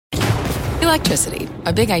Electricity,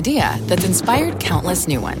 a big idea that's inspired countless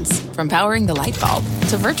new ones. From powering the light bulb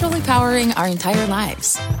to virtually powering our entire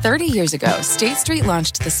lives. 30 years ago, State Street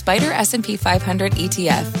launched the Spider S&P 500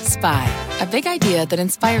 ETF, SPY. A big idea that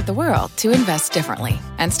inspired the world to invest differently.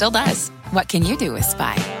 And still does. What can you do with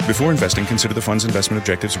SPY? Before investing, consider the fund's investment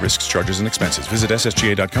objectives, risks, charges, and expenses. Visit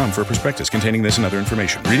ssga.com for a prospectus containing this and other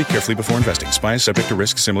information. Read it carefully before investing. SPY is subject to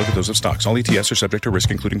risks similar to those of stocks. All ETFs are subject to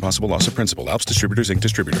risk, including possible loss of principal. Alps Distributors, Inc.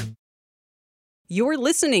 Distributor. You're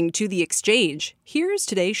listening to The Exchange. Here's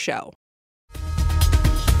today's show.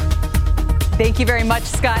 Thank you very much,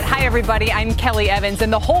 Scott. Hi, everybody. I'm Kelly Evans,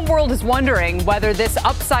 and the whole world is wondering whether this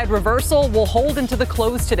upside reversal will hold into the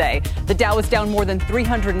close today. The Dow is down more than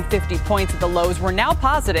 350 points at the lows. We're now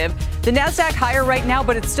positive. The Nasdaq higher right now,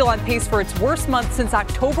 but it's still on pace for its worst month since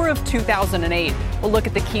October of 2008. We'll look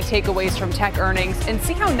at the key takeaways from tech earnings and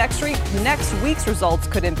see how next week's results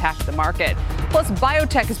could impact the market. Plus,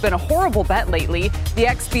 biotech has been a horrible bet lately. The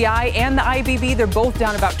XBI and the IBB, they're both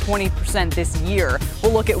down about 20% this year.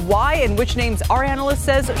 We'll look at why and which names our analyst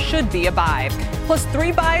says should be a buy. Plus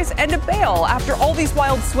 3 buys and a bail. After all these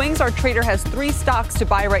wild swings, our trader has 3 stocks to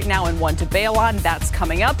buy right now and 1 to bail on. That's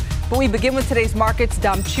coming up. But we begin with today's markets.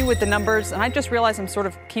 Dom Chu with the numbers. And I just realized I'm sort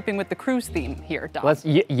of keeping with the cruise theme here, Dom.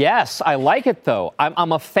 Yes, I like it, though.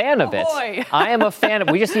 I'm a fan of it. Boy. I am a fan of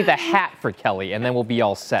it. We just need the hat for Kelly, and then we'll be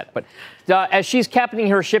all set. But as she's captaining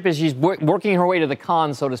her ship, as she's working her way to the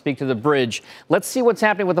con, so to speak, to the bridge, let's see what's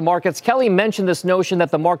happening with the markets. Kelly mentioned this notion that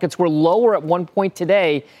the markets were lower at one point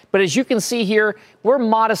today. But as you can see here, we're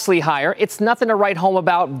modestly higher. It's nothing to write home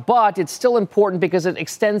about, but it's still important because it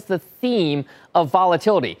extends the theme of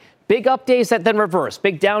volatility. Big up days that then reverse.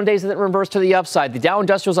 Big down days that then reverse to the upside. The Dow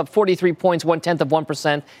Industrial's up 43 points,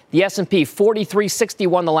 0.1%. The S&P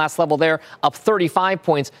 43.61, the last level there, up 35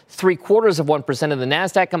 points, 0.75%. And the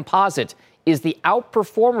Nasdaq Composite is the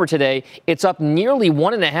outperformer today. It's up nearly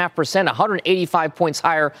 1.5%, 185 points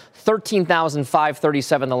higher,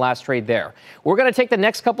 13,537 the last trade there. We're going to take the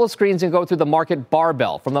next couple of screens and go through the market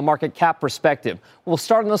barbell from the market cap perspective. We'll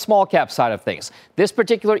start on the small cap side of things. This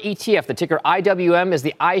particular ETF, the ticker IWM, is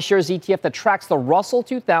the iShares ETF that tracks the Russell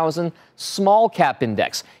 2000 small cap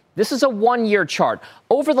index. This is a one-year chart.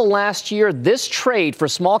 Over the last year, this trade for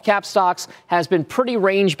small cap stocks has been pretty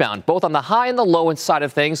range-bound, both on the high and the low side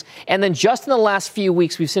of things. And then just in the last few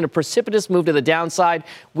weeks, we've seen a precipitous move to the downside.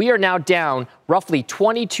 We are now down roughly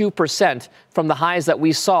 22% from the highs that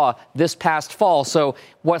we saw this past fall. So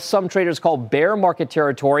what some traders call bear market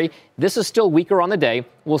territory, this is still weaker on the day.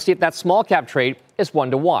 We'll see if that small cap trade is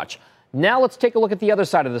one to watch. Now let's take a look at the other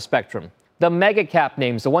side of the spectrum. The mega cap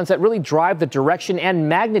names, the ones that really drive the direction and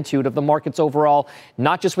magnitude of the markets overall,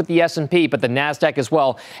 not just with the S&P, but the Nasdaq as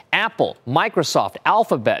well. Apple, Microsoft,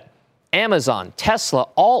 Alphabet, Amazon, Tesla,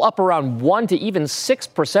 all up around 1 to even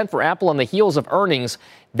 6% for Apple on the heels of earnings.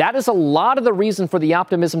 That is a lot of the reason for the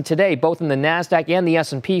optimism today, both in the Nasdaq and the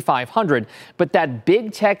S&P 500. But that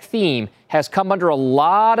big tech theme has come under a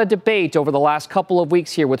lot of debate over the last couple of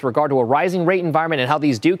weeks here with regard to a rising rate environment and how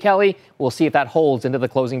these do, Kelly. We'll see if that holds into the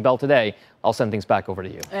closing bell today. I'll send things back over to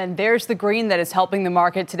you. And there's the green that is helping the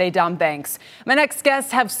market today, Dom. Thanks. My next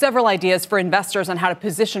guests have several ideas for investors on how to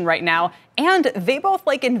position right now, and they both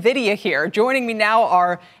like NVIDIA here. Joining me now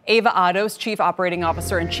are Ava Ados, Chief Operating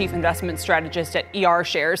Officer and Chief Investment Strategist at ER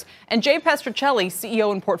Shares, and Jay Pestricelli,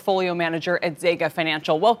 CEO and Portfolio Manager at Zega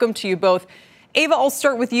Financial. Welcome to you both. Ava, I'll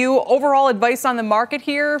start with you. Overall advice on the market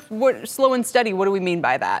here, slow and steady, what do we mean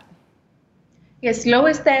by that? Yes, slow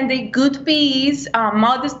and steady, good PEs,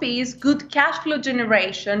 modest PEs, good cash flow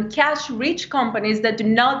generation, cash-rich companies that do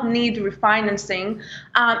not need refinancing.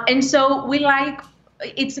 And so we like,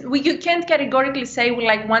 you can't categorically say we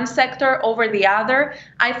like one sector over the other.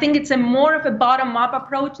 I think it's more of a bottom-up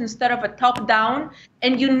approach instead of a top-down.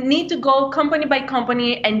 And you need to go company by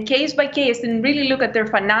company and case by case and really look at their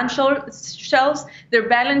financial shelves, their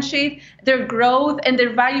balance sheet, their growth, and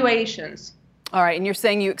their valuations. All right, and you're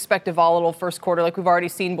saying you expect a volatile first quarter like we've already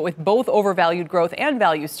seen, but with both overvalued growth and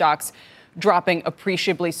value stocks dropping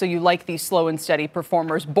appreciably, so you like these slow and steady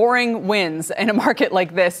performers. Boring wins in a market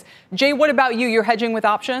like this. Jay, what about you? You're hedging with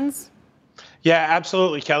options? Yeah,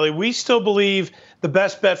 absolutely, Kelly. We still believe the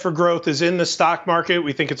best bet for growth is in the stock market.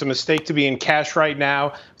 We think it's a mistake to be in cash right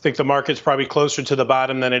now. I think the market's probably closer to the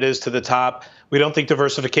bottom than it is to the top. We don't think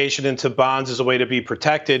diversification into bonds is a way to be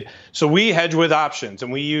protected. So we hedge with options,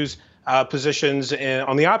 and we use positions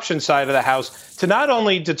on the option side of the house to not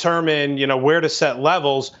only determine, where to set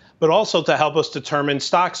levels, but also to help us determine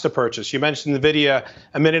stocks to purchase. You mentioned NVIDIA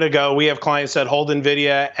a minute ago. We have clients that hold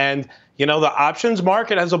NVIDIA, and the options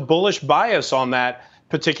market has a bullish bias on that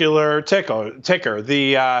particular ticker.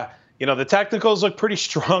 The The technicals look pretty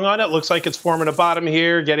strong on it. Looks like it's forming a bottom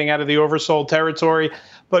here, getting out of the oversold territory.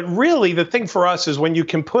 But really, the thing for us is when you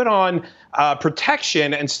can put on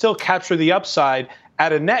protection and still capture the upside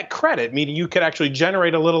at a net credit, meaning you could actually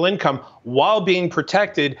generate a little income while being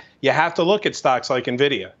protected, you have to look at stocks like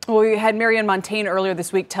NVIDIA. Well, we had Marianne Montaigne earlier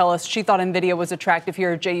this week tell us she thought NVIDIA was attractive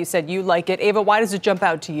here. Jay, you said you like it. Ava, why does it jump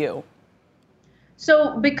out to you?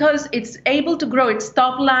 So because it's able to grow its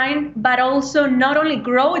top line, but also not only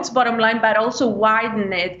grow its bottom line, but also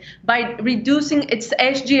widen it by reducing its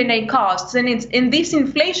SG&A costs. And it's in this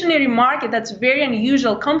inflationary market that's very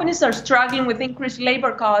unusual. Companies are struggling with increased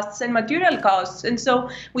labor costs and material costs. And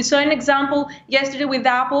so we saw an example yesterday with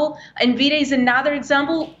Apple. NVIDIA is another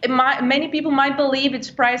example. Many people might believe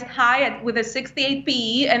it's priced high with a 68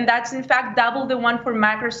 PE, and that's in fact double the one for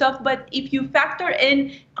Microsoft. But if you factor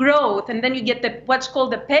in growth and then you get what's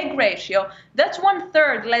called the PEG ratio, that's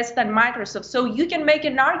 1/3 less than Microsoft. So you can make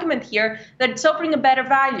an argument here that it's offering a better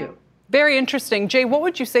value. Very interesting. Jay, what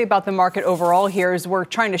would you say about the market overall here as we're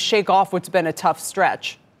trying to shake off what's been a tough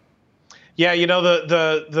stretch? Yeah,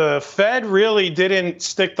 the Fed really didn't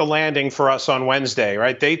stick the landing for us on Wednesday,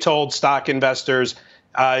 right? They told stock investors,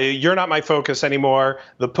 you're not my focus anymore.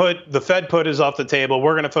 The Fed put is off the table.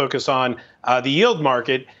 We're going to focus on the yield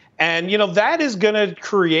market. And, that is going to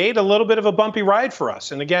create a little bit of a bumpy ride for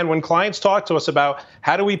us. And again, when clients talk to us about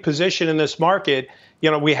how do we position in this market,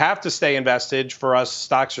 we have to stay invested. For us,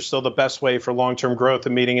 stocks are still the best way for long-term growth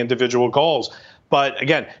and meeting individual goals. But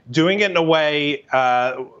again, doing it in a way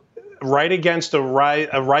right against a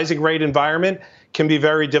rising rate environment can be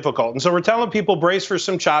very difficult. And so we're telling people brace for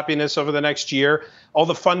some choppiness over the next year. All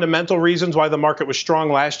the fundamental reasons why the market was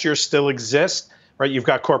strong last year still exist, right? You've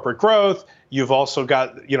got corporate growth. You've also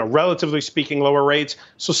got, relatively speaking, lower rates.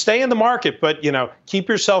 So stay in the market, but, keep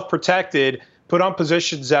yourself protected. Put on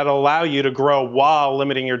positions that allow you to grow while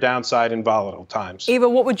limiting your downside in volatile times. Ava,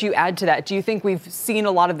 what would you add to that? Do you think we've seen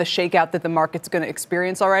a lot of the shakeout that the market's going to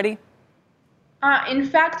experience already? In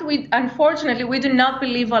fact, unfortunately, we do not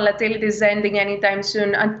believe volatility is ending anytime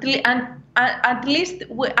soon, at least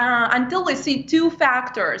until we see two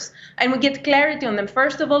factors and we get clarity on them.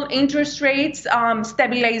 First of all, interest rates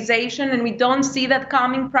stabilization, and we don't see that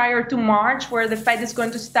coming prior to March, where the Fed is going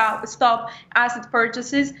to stop asset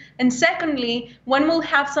purchases. And secondly, when we'll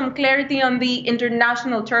have some clarity on the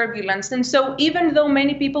international turbulence. And so even though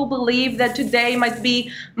many people believe that today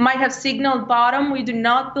might have signaled bottom, we do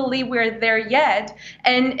not believe we're there yet.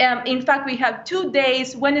 And in fact, we have 2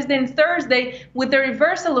 days, Wednesday and Thursday, with a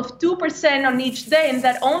reversal of 2% on each day, and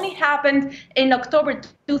that only happened in October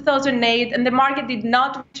 2008, and the market did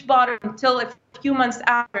not reach bottom until a few months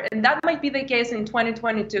after, and that might be the case in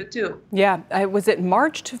 2022 too. Yeah, was it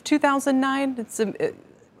March of 2009?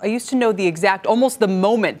 I used to know the exact, almost the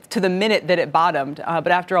moment to the minute that it bottomed. But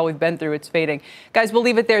after all we've been through, it's fading. Guys, we'll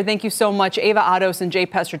leave it there. Thank you so much. Ava Ados and Jay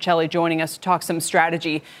Pestrochelli joining us to talk some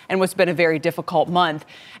strategy and what's been a very difficult month.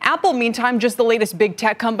 Apple, meantime, just the latest big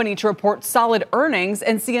tech company to report solid earnings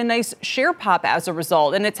and see a nice share pop as a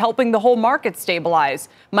result. And it's helping the whole market stabilize.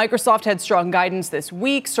 Microsoft had strong guidance this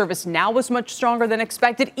week. ServiceNow was much stronger than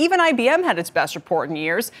expected. Even IBM had its best report in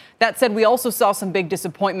years. That said, we also saw some big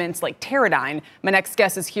disappointments like Teradyne. My next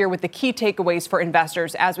guest is here with the key takeaways for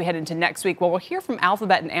investors as we head into next week. Well, we'll hear from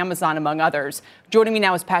Alphabet and Amazon, among others. Joining me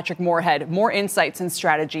now is Patrick Moorhead, More Insights and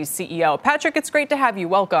Strategies CEO. Patrick, it's great to have you.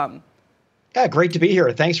 Welcome. Yeah, great to be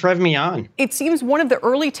here. Thanks for having me on. It seems one of the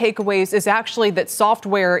early takeaways is actually that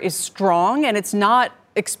software is strong and it's not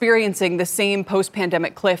experiencing the same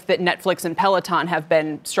post-pandemic cliff that Netflix and Peloton have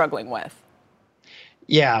been struggling with.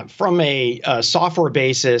 Yeah, from a software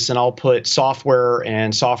basis, and I'll put software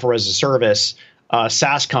and software as a service,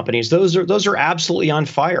 SaaS companies, those are absolutely on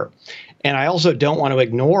fire. And I also don't want to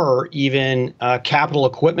ignore even capital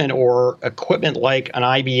equipment or equipment like an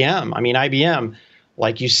IBM. I mean, IBM,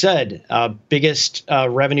 like you said, biggest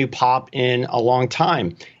revenue pop in a long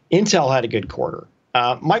time. Intel had a good quarter.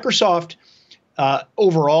 Microsoft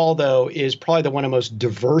overall, though, is probably the one of the most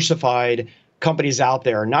diversified companies out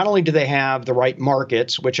there. Not only do they have the right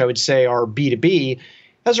markets, which I would say are B2B,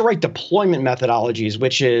 has the right deployment methodologies,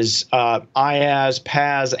 which is IaaS,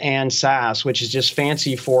 PaaS, and SaaS, which is just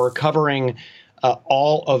fancy for covering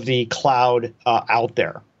all of the cloud out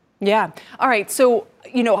there. Yeah. All right. So,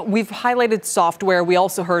 we've highlighted software. We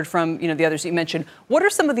also heard from, the others you mentioned. What are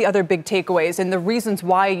some of the other big takeaways and the reasons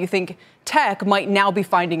why you think tech might now be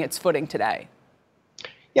finding its footing today?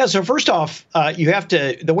 Yeah. So first off,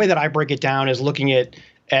 the way that I break it down is looking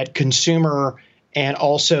at consumer and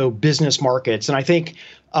also business markets. And I think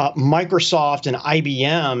Microsoft and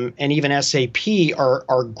IBM and even SAP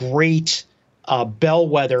are great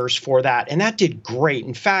bellwethers for that. And that did great.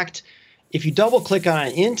 In fact, if you double click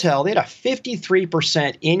on Intel, they had a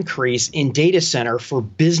 53% increase in data center for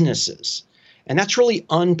businesses. And that's really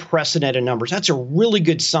unprecedented numbers. That's a really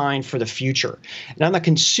good sign for the future. And on the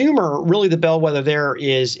consumer, really the bellwether there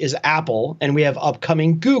is Apple, and we have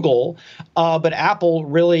upcoming Google. But Apple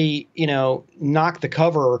really, knocked the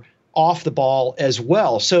cover off the ball as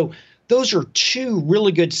well. So those are two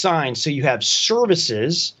really good signs. So you have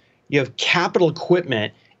services, you have capital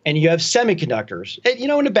equipment, and you have semiconductors.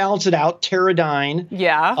 And to balance it out,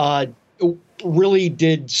 Teradyne really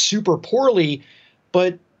did super poorly.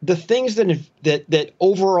 But the things that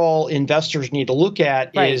overall investors need to look at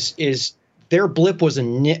is their blip was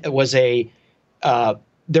they're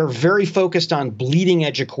very focused on bleeding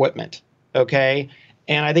edge equipment. Okay.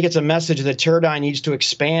 And I think it's a message that Teradyne needs to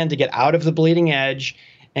expand to get out of the bleeding edge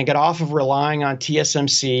and get off of relying on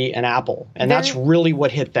TSMC and Apple. And that's really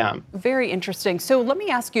what hit them. Very interesting. So let me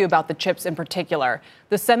ask you about the chips in particular.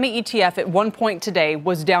 The semi ETF at one point today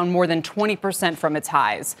was down more than 20% from its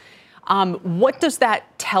highs. What does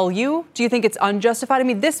that tell you? Do you think it's unjustified? I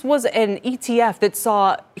mean, this was an ETF that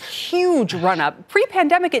saw a huge run up.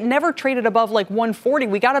 Pre-pandemic, it never traded above like 140.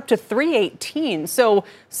 We got up to 318. So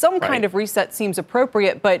some kind of reset seems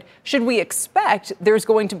appropriate. But should we expect there's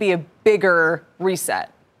going to be a bigger reset?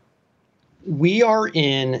 We are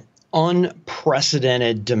in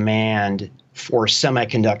unprecedented demand for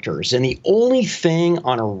semiconductors. And the only thing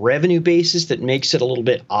on a revenue basis that makes it a little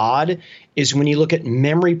bit odd is when you look at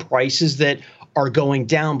memory prices that are going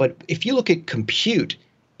down. But if you look at compute,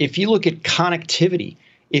 if you look at connectivity,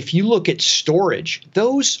 if you look at storage,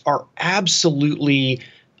 those are absolutely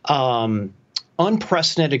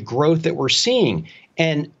unprecedented growth that we're seeing.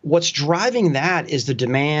 And what's driving that is the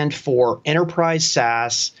demand for enterprise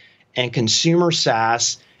SaaS and consumer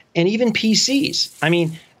SaaS and even PCs. I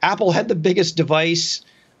mean, Apple had the biggest device,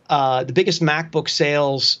 the biggest MacBook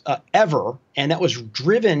sales ever, and that was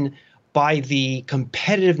driven by the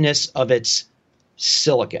competitiveness of its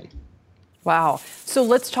silicon. Wow. So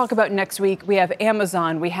let's talk about next week. We have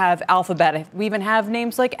Amazon, we have Alphabet, we even have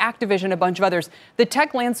names like Activision, a bunch of others. The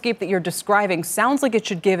tech landscape that you're describing sounds like it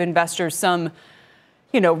should give investors some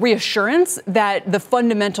reassurance that the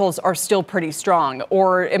fundamentals are still pretty strong,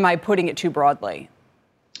 or am I putting it too broadly?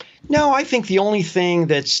 No, I think the only thing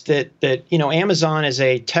that Amazon is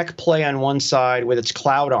a tech play on one side with its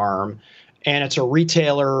cloud arm, and it's a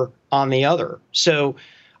retailer on the other. So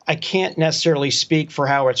I can't necessarily speak for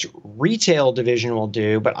how its retail division will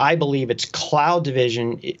do, but I believe its cloud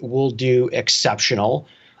division will do exceptional.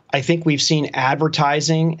 I think we've seen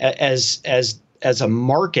advertising as a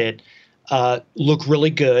market look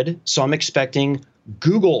really good. So I'm expecting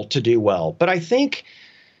Google to do well. But I think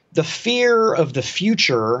the fear of the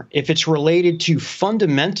future, if it's related to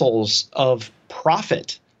fundamentals of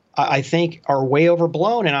profit, I think are way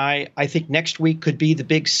overblown. And I think next week could be the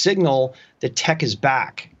big signal that tech is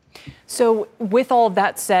back. So with all of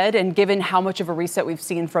that said, and given how much of a reset we've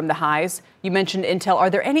seen from the highs, you mentioned Intel. Are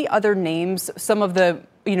there any other names, some of the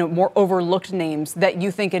more overlooked names that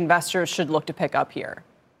you think investors should look to pick up here?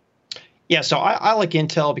 Yeah, so I like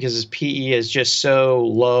Intel because its PE is just so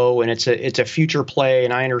low, and it's a future play,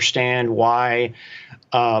 and I understand why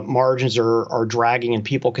margins are dragging and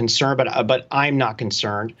people concerned, but I'm not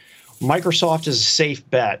concerned. Microsoft is a safe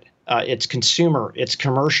bet. It's consumer, it's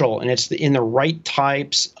commercial, and it's in the right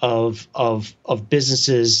types of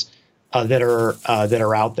businesses that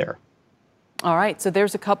are out there. All right, so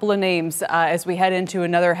there's a couple of names as we head into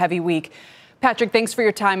another heavy week. Patrick, thanks for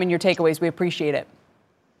your time and your takeaways. We appreciate it.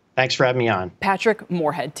 Thanks for having me on. Patrick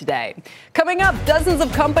Moorhead today. Coming up, dozens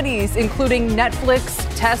of companies, including Netflix,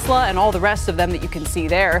 Tesla, and all the rest of them that you can see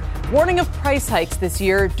there, warning of price hikes this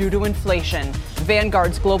year due to inflation.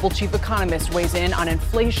 Vanguard's global chief economist weighs in on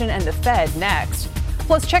inflation and the Fed next.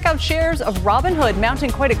 Plus, check out shares of Robinhood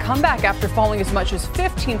mounting quite a comeback after falling as much as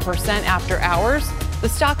 15% after hours. The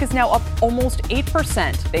stock is now up almost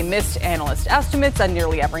 8%. They missed analyst estimates on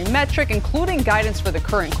nearly every metric, including guidance for the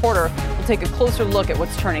current quarter. We'll take a closer look at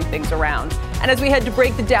what's turning things around. And as we head to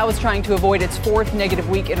break, the Dow is trying to avoid its fourth negative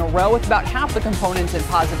week in a row with about half the components in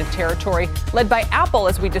positive territory, led by Apple,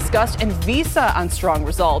 as we discussed, and Visa on strong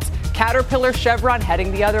results. Caterpillar, Chevron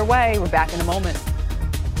heading the other way. We're back in a moment.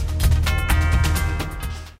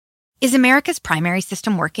 Is America's primary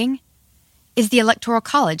system working? Is the Electoral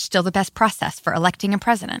College still the best process for electing a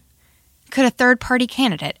president? Could a third-party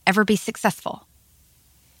candidate ever be successful?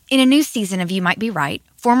 In a new season of You Might Be Right,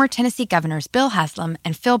 former Tennessee governors Bill Haslam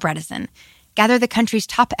and Phil Bredesen gather the country's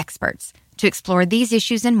top experts to explore these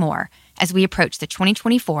issues and more as we approach the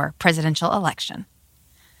 2024 presidential election.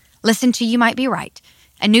 Listen to You Might Be Right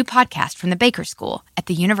a new podcast from the Baker School at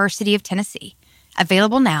the University of Tennessee.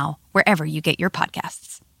 Available now wherever you get your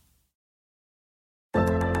podcasts.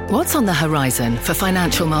 What's on the horizon for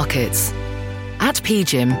financial markets? At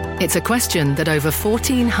PGIM, it's a question that over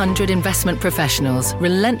 1,400 investment professionals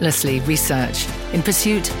relentlessly research in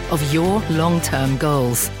pursuit of your long-term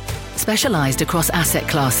goals. Specialized across asset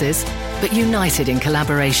classes, but united in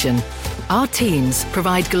collaboration, our teams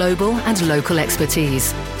provide global and local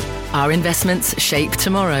expertise. Our investments shape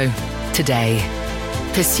tomorrow, today.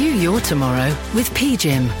 Pursue your tomorrow with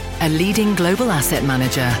PGIM, a leading global asset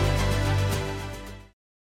manager.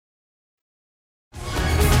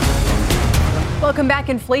 Welcome back.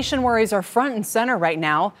 Inflation worries are front and center right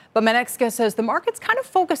now, but my next guest says the market's kind of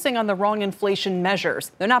focusing on the wrong inflation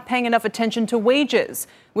measures. They're not paying enough attention to wages,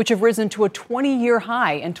 which have risen to a 20-year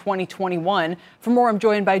high in 2021. For more, I'm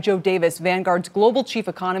joined by Joe Davis, Vanguard's global chief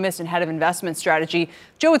economist and head of investment strategy.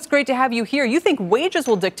 Joe, it's great to have you here. You think wages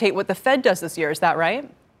will dictate what the Fed does this year, is that right?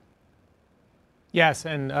 Yes,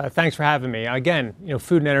 and thanks for having me. Again,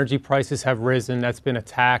 food and energy prices have risen. That's been a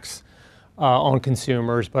tax on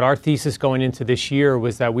consumers. But our thesis going into this year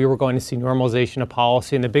was that we were going to see normalization of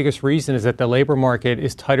policy. And the biggest reason is that the labor market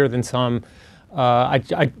is tighter than some,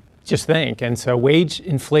 I just think. And so wage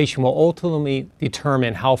inflation will ultimately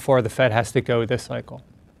determine how far the Fed has to go this cycle.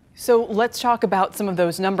 So let's talk about some of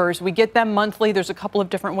those numbers. We get them monthly. There's a couple of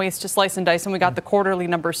different ways to slice and dice, and we got the quarterly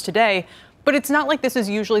numbers today. But it's not like this is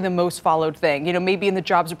usually the most followed thing. Maybe in the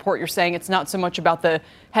jobs report you're saying it's not so much about the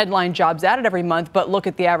headline jobs added every month, but look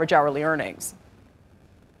at the average hourly earnings.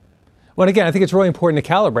 Well, again, I think it's really important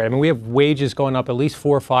to calibrate. I mean, we have wages going up at least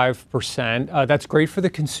 4 or 5%. That's great for the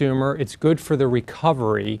consumer. It's good for the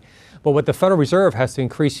recovery. But what the Federal Reserve has to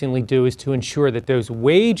increasingly do is to ensure that those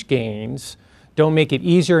wage gains don't make it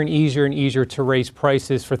easier and easier and easier to raise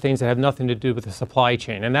prices for things that have nothing to do with the supply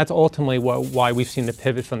chain. And that's ultimately why we've seen the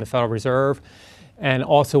pivot from the Federal Reserve, and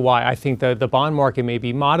also why I think the bond market may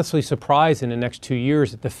be modestly surprised in the next 2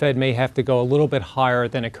 years that the Fed may have to go a little bit higher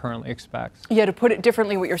than it currently expects. Yeah, to put it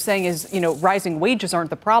differently, what you're saying is, rising wages aren't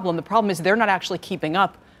the problem. The problem is they're not actually keeping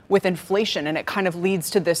up with inflation, and it kind of leads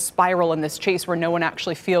to this spiral and this chase where no one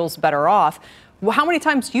actually feels better off. Well, how many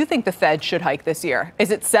times do you think the Fed should hike this year? Is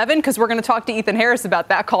it 7? Because we're going to talk to Ethan Harris about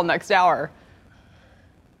that call next hour.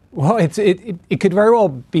 Well, it could very well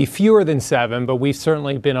be fewer than 7, but we've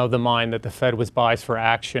certainly been of the mind that the Fed was biased for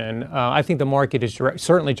action. I think the market is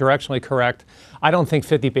certainly directionally correct. I don't think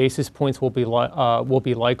 50 basis points will be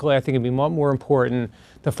likely. I think it'd be much more important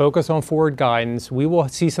to focus on forward guidance. We will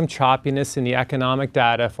see some choppiness in the economic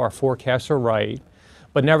data if our forecasts are right.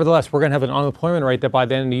 But nevertheless, we're going to have an unemployment rate that by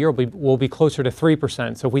the end of the year will be closer to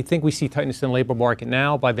 3%. So if we think we see tightness in the labor market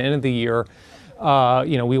now, by the end of the year,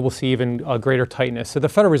 we will see even greater tightness. So the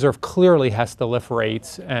Federal Reserve clearly has to lift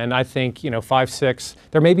rates. And I think, 5, 6,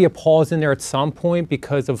 there may be a pause in there at some point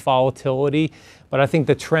because of volatility. But I think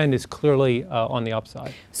the trend is clearly on the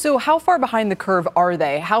upside. So how far behind the curve are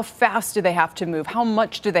they? How fast do they have to move? How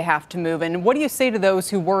much do they have to move? And what do you say to those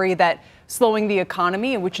who worry that slowing the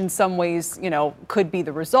economy, which in some ways, could be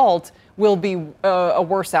the result, will be a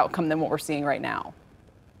worse outcome than what we're seeing right now?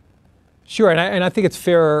 Sure, and I think it's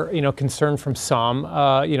fair, concern from some.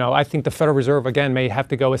 I think the Federal Reserve, again, may have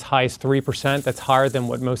to go as high as 3%. That's higher than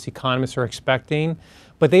what most economists are expecting.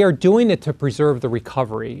 But they are doing it to preserve the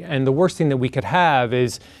recovery. And the worst thing that we could have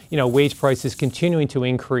is, wage prices continuing to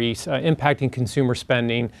increase, impacting consumer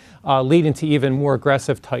spending, leading to even more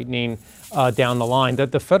aggressive tightening down the line.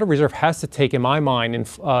 That the Federal Reserve has to take, in my mind,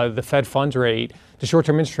 the Fed funds rate, the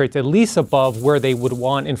short-term interest rates, at least above where they would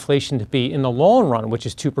want inflation to be in the long run, which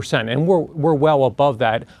is 2%. And we're well above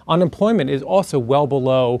that. Unemployment is also well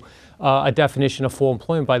below a definition of full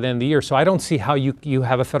employment by the end of the year. So I don't see how you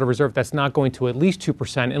have a Federal Reserve that's not going to at least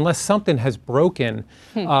 2% unless something has broken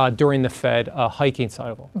during the Fed hiking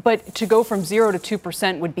cycle. But to go from 0 to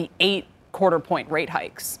 2% would be 8 quarter-point rate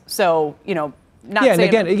hikes. So, not yeah,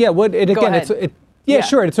 saying... And again,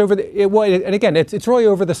 sure. It's over it's really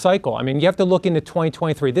over the cycle. I mean, you have to look into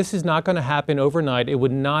 2023. This is not going to happen overnight. It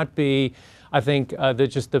would not be, I think,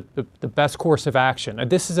 the best course of action.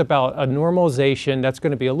 This is about a normalization that's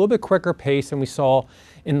going to be a little bit quicker pace than we saw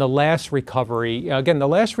in the last recovery. Again, the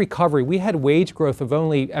last recovery, we had wage growth of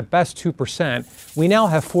only at best 2%. We now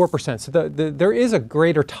have 4%. So there is a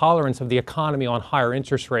greater tolerance of the economy on higher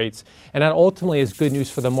interest rates. And that ultimately is good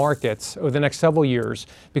news for the markets over the next several years,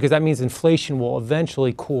 because that means inflation will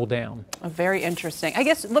eventually cool down. Very interesting. I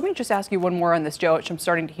guess let me just ask you one more on this, Joe, which I'm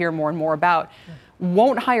starting to hear more and more about.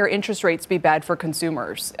 Won't higher interest rates be bad for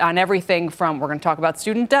consumers on everything from, we're going to talk about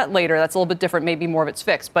student debt later, that's a little bit different, maybe more of it's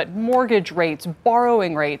fixed, but mortgage rates,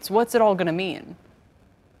 borrowing rates, what's it all going to mean?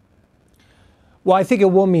 Well, I think it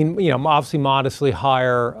will mean, obviously modestly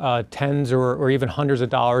higher tens or even hundreds of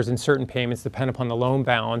dollars in certain payments, depending upon the loan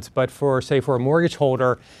balance. But for a mortgage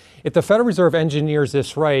holder, if the Federal Reserve engineers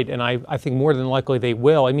this right, and I think more than likely they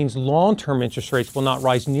will, it means long-term interest rates will not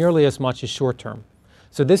rise nearly as much as short-term.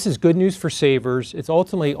 So this is good news for savers. It's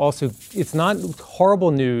ultimately also, it's not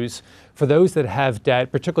horrible news for those that have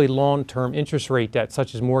debt, particularly long-term interest rate debt,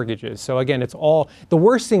 such as mortgages. So again, the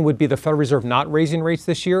worst thing would be the Federal Reserve not raising rates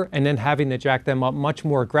this year and then having to jack them up much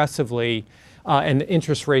more aggressively, and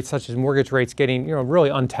interest rates such as mortgage rates getting, really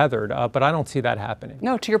untethered. But I don't see that happening.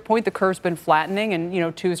 No, to your point, the curve's been flattening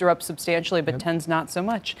and, twos are up substantially, but tens not so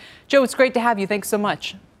much. Joe, it's great to have you. Thanks so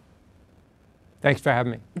much. Thanks for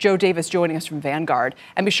having me. Joe Davis joining us from Vanguard.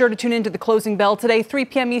 And be sure to tune into the closing bell today, 3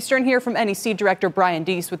 p.m. Eastern, here from NEC Director Brian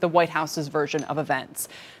Deese with the White House's version of events.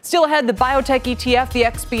 Still ahead, the Biotech ETF, the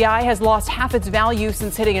XBI, has lost half its value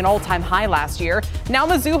since hitting an all-time high last year. Now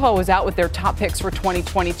Mizuho is out with their top picks for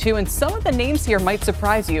 2022, and some of the names here might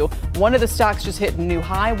surprise you. One of the stocks just hit a new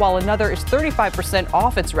high, while another is 35%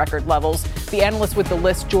 off its record levels. The analyst with the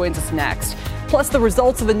list joins us next. Plus, the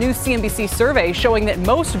results of a new CNBC survey showing that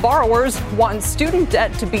most borrowers want student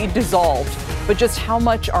debt to be dissolved. But just how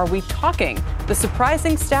much are we talking? The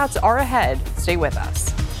surprising stats are ahead. Stay with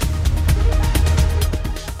us.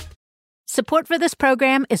 Support for this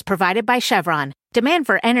program is provided by Chevron. Demand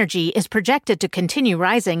for energy is projected to continue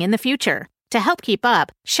rising in the future. To help keep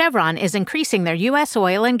up, Chevron is increasing their U.S.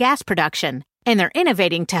 oil and gas production. And they're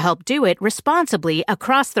innovating to help do it responsibly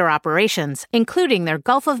across their operations, including their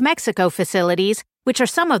Gulf of Mexico facilities, which are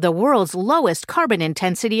some of the world's lowest carbon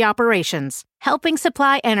intensity operations, helping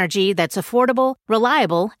supply energy that's affordable,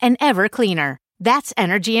 reliable, and ever cleaner. That's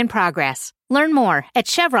energy in progress. Learn more at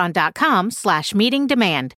chevron.com/meeting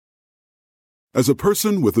demand. As a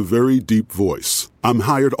person with a very deep voice, I'm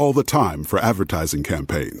hired all the time for advertising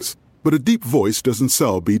campaigns. But a deep voice doesn't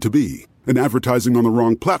sell B2B. And advertising on the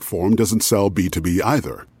wrong platform doesn't sell B2B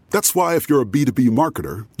either. That's why if you're a B2B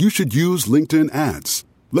marketer, you should use LinkedIn ads.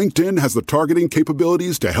 LinkedIn has the targeting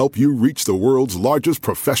capabilities to help you reach the world's largest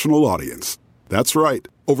professional audience. That's right,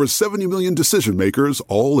 over 70 million decision makers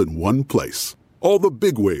all in one place. All the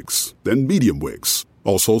big wigs, then medium wigs,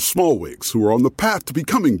 also small wigs who are on the path to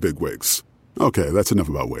becoming big wigs. Okay, that's enough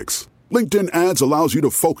about wigs. LinkedIn ads allows you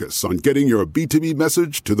to focus on getting your B2B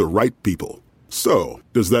message to the right people. So,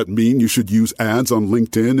 does that mean you should use ads on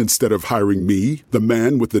LinkedIn instead of hiring me, the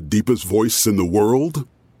man with the deepest voice in the world?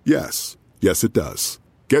 Yes. Yes, it does.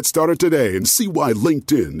 Get started today and see why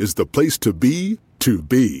LinkedIn is the place to be to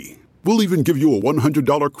be. We'll even give you a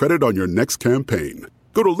 $100 credit on your next campaign.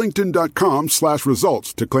 Go to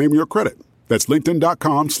linkedin.com/results to claim your credit. That's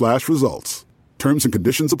linkedin.com/results. Terms and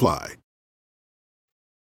conditions apply.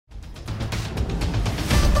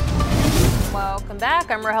 Welcome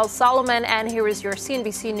back. I'm Rahel Solomon, and here is your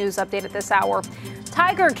CNBC News update at this hour.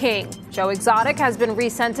 Tiger King Joe Exotic has been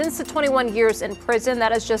resentenced to 21 years in prison.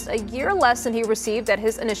 That is just a year less than he received at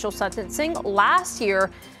his initial sentencing last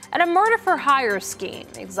year at a murder-for-hire scheme.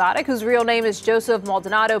 Exotic, whose real name is Joseph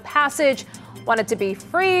Maldonado Passage, wanted to be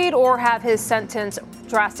freed or have his sentence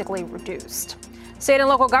drastically reduced. State and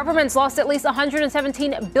local governments lost at least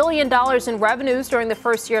 $117 billion in revenues during the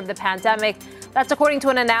first year of the pandemic. That's according to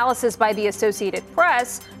an analysis by the Associated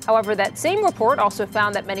Press. However, that same report also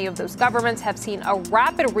found that many of those governments have seen a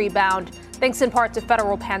rapid rebound, thanks in part to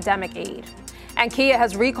federal pandemic aid. And Kia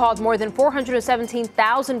has recalled more than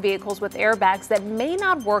 417,000 vehicles with airbags that may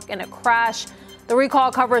not work in a crash. The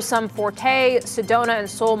recall covers some Forte, Sedona, and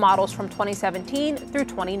Soul models from 2017 through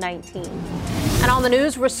 2019. And on the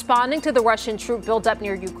news, responding to the Russian troop buildup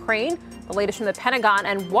near Ukraine, the latest from the Pentagon,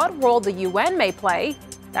 and what role the UN may play,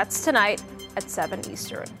 that's tonight at 7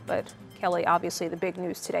 Eastern. But Kelly, obviously the big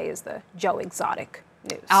news today is the Joe Exotic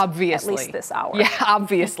news. Obviously. At least this hour. Yeah,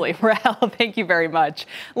 obviously. Rahel, thank you very much.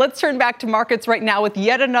 Let's turn back to markets right now with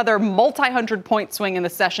yet another multi-100-point swing in the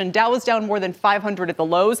session. Dow is down more than 500 at the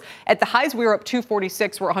lows. At the highs, we were up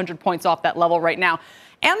 246. We're 100 points off that level right now.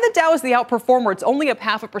 And the Dow is the outperformer. It's only up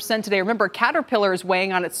 0.5% today. Remember, Caterpillar is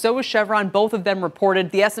weighing on it. So is Chevron. Both of them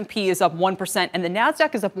reported. The S&P is up 1%, and the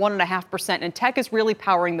Nasdaq is up 1.5%. And tech is really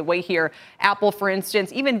powering the way here. Apple, for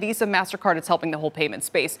instance, even Visa, MasterCard is helping the whole payment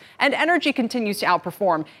space. And energy continues to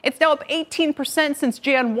outperform. It's now up 18% since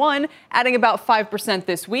Jan 1, adding about 5%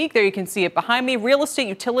 this week. There you can see it behind me. Real estate,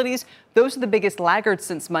 utilities, those are the biggest laggards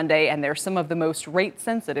since Monday, and they're some of the most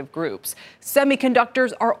rate-sensitive groups.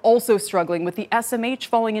 Semiconductors are also struggling, with the SMH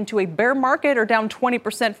falling into a bear market or down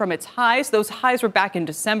 20% from its highs. Those highs were back in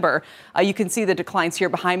December. You can see the declines here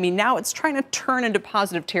behind me. Now it's trying to turn into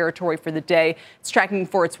positive territory for the day. It's tracking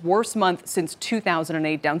for its worst month since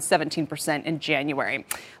 2008, down 17% in January.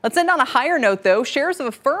 Let's end on a higher note, though. Shares of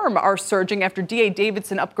Affirm are surging after D.A.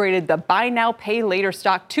 Davidson upgraded the buy now, pay later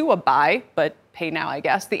stock to a buy, but pay now, I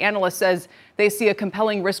guess. The analyst says they see a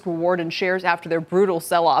compelling risk reward in shares after their brutal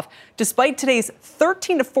sell-off. Despite today's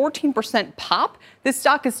 13 to 14% pop, this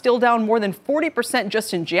stock is still down more than 40%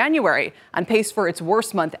 just in January, on pace for its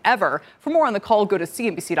worst month ever. For more on the call, go to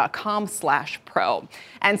cnbc.com/pro.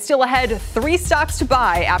 And still ahead, 3 stocks to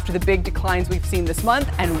buy after the big declines we've seen this month,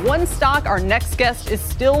 and 1 stock our next guest is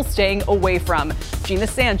still staying away from. Gina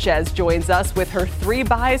Sanchez joins us with her 3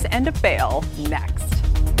 buys and a bail next.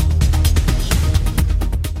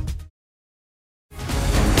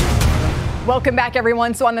 Welcome back,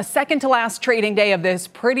 everyone. So on the second to last trading day of this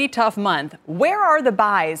pretty tough month, where are the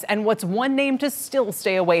buys and what's one name to still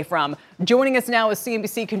stay away from? Joining us now is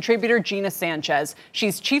CNBC contributor Gina Sanchez.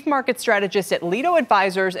 She's chief market strategist at Lido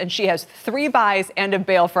Advisors, and she has 3 buys and a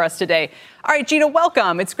bail for us today. All right, Gina,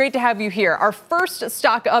 welcome. It's great to have you here. Our first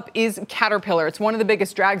stock up is Caterpillar. It's one of the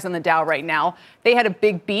biggest drags on the Dow right now. They had a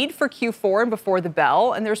big beat for Q4 and before the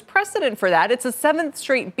bell, and there's precedent for that. It's a 7th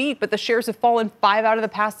straight beat, but the shares have fallen 5 out of the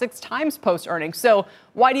past 6 times post-earnings. So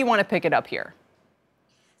why do you want to pick it up here?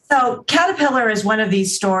 So Caterpillar is one of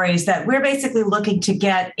these stories that we're basically looking to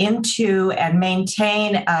get into and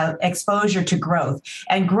maintain exposure to growth.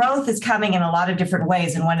 And growth is coming in a lot of different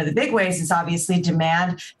ways. And one of the big ways is obviously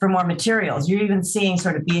demand for more materials. You're even seeing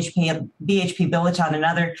sort of BHP Billiton and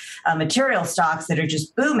other material stocks that are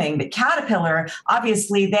just booming. But Caterpillar,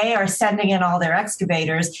 obviously, they are sending in all their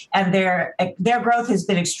excavators, and their growth has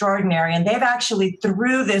been extraordinary. And they've actually,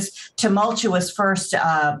 through this tumultuous first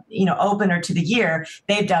opener to the year,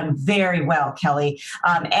 they've done very well, Kelly.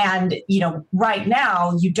 And, right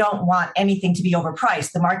now, you don't want anything to be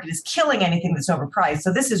overpriced. The market is killing anything that's overpriced.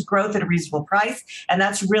 So this is growth at a reasonable price. And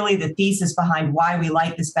that's really the thesis behind why we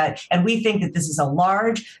like this bet. And we think that this is a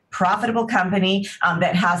large, profitable company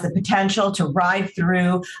that has the potential to ride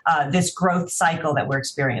through this growth cycle that we're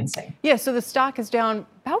experiencing. Yeah, so the stock is down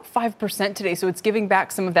about 5% today. So it's giving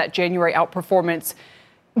back some of that January outperformance.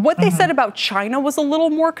 What they said about China was a little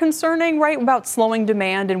more concerning, right? About slowing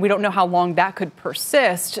demand, and we don't know how long that could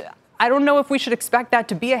persist. I don't know if we should expect that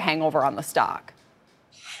to be a hangover on the stock.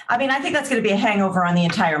 I mean, I think that's going to be a hangover on the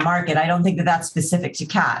entire market. I don't think that that's specific to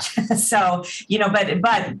CAT. So,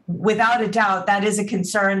 but without a doubt, that is a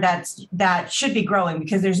concern that should be growing,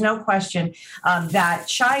 because there's no question that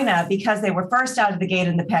China, because they were first out of the gate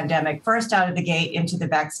in the pandemic, first out of the gate into the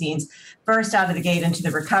vaccines, first out of the gate into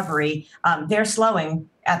the recovery, they're slowing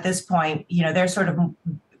at this point. They're sort of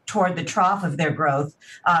toward the trough of their growth.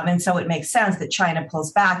 And so it makes sense that China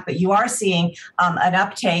pulls back. But you are seeing an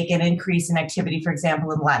uptake and increase in activity, for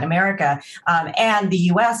example, in Latin America. And the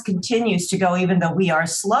U.S. continues to go, even though we are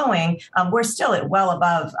slowing, we're still at well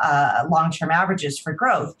above long-term averages for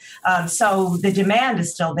growth. So the demand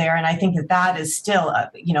is still there. And I think that is still,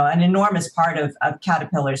 an enormous part of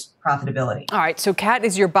Caterpillar's profitability. All right. So CAT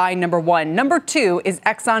is your buy number 1. Number 2 is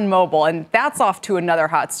ExxonMobil, and that's off to another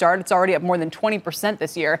hot start. It's already up more than 20%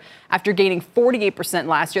 this year. After gaining 48%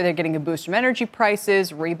 last year, they're getting a boost from energy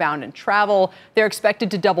prices, rebound in travel. They're expected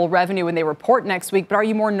to double revenue when they report next week. But are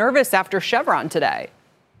you more nervous after Chevron today?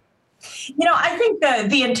 I think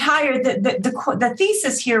the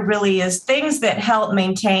thesis here really is things that help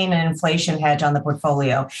maintain an inflation hedge on the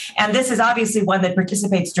portfolio. And this is obviously one that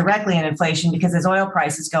participates directly in inflation, because as oil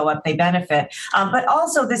prices go up, they benefit. But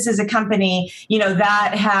also this is a company,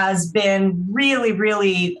 that has been really,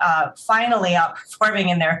 really finally outperforming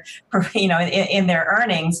in their, in their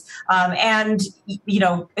earnings.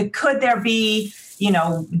 Could there be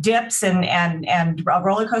dips and a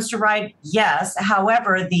roller coaster ride? Yes.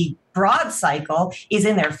 However, the broad cycle is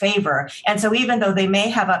in their favor. And so even though they may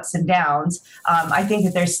have ups and downs, I think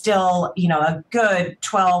that there's still, a good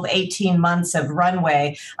 12, 18 months of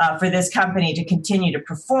runway for this company to continue to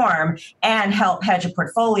perform and help hedge a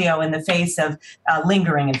portfolio in the face of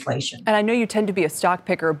lingering inflation. And I know you tend to be a stock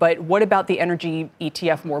picker, but what about the energy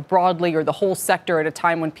ETF more broadly, or the whole sector at a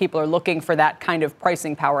time when people are looking for that kind of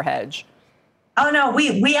pricing power hedge? Oh, no,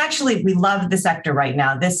 we love the sector right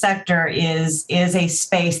now. This sector is a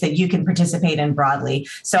space that you can participate in broadly.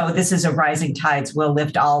 So this is a rising tides will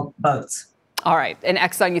lift all boats. All right. And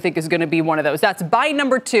Exxon, you think, is going to be one of those. That's buy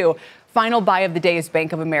number 2. Final buy of the day is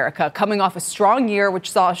Bank of America, coming off a strong year, which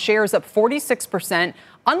saw shares up 46%.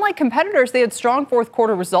 Unlike competitors, they had strong fourth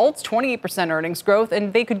quarter results, 28% earnings growth,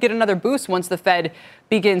 and they could get another boost once the Fed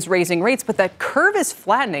begins raising rates. But that curve is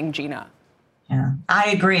flattening, Gina. Yeah,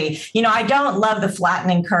 I agree. I don't love the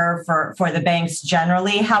flattening curve for the banks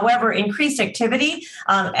generally. However, increased activity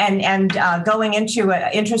and going into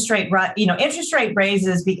interest rate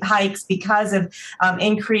raises, hikes because of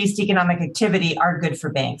increased economic activity are good for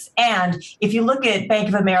banks. And if you look at Bank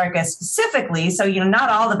of America specifically, so not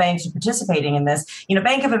all the banks are participating in this.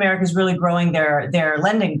 Bank of America is really growing their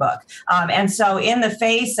lending book, and so in the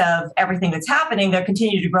face of everything that's happening, they're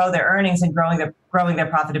continuing to grow their earnings and growing their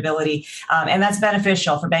profitability. And that's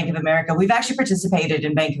beneficial for Bank of America. We've actually participated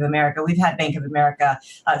in Bank of America. We've had Bank of America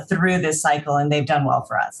through this cycle, and they've done well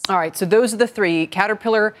for us. All right. So those are the three: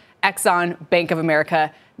 Caterpillar, Exxon, Bank of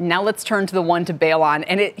America. Now let's turn to the one to bail on.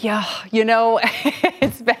 And it's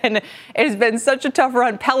been such a tough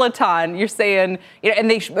run. Peloton, you're saying,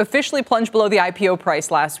 and they officially plunged below the IPO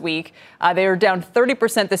price last week. They are down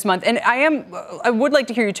 30% this month. And I would like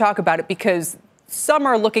to hear you talk about it, because some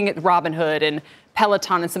are looking at Robinhood and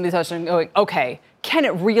Peloton and some of these others and going, okay, can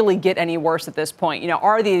it really get any worse at this point?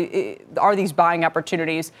 Are these buying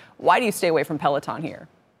opportunities? Why do you stay away from Peloton here?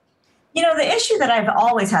 The issue that I've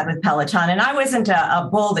always had with Peloton, and I wasn't a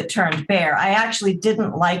bull that turned bear. I actually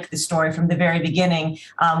didn't like the story from the very beginning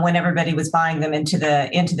when everybody was buying them into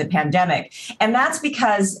the pandemic. And that's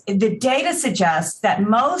because the data suggests that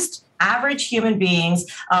most average human beings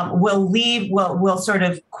will sort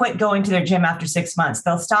of quit going to their gym after 6 months.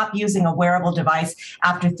 They'll stop using a wearable device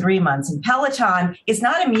after 3 months. And Peloton is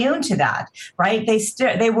not immune to that, right?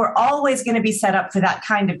 They were always going to be set up for that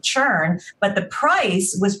kind of churn, but the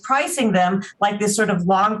price was pricing them like this sort of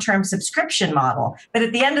long-term subscription model. But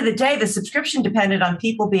at the end of the day, the subscription depended on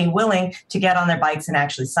people being willing to get on their bikes and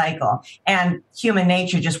actually cycle. And human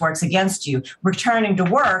nature just works against you. Returning to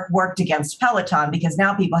work worked against Peloton, because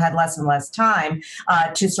now people had less and less time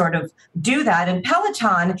to sort of do that. And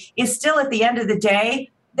Peloton is still, at the end of the day,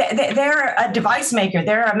 they're a device maker.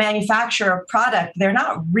 They're a manufacturer of product. They're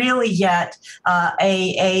not really yet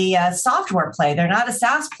a software play. They're not a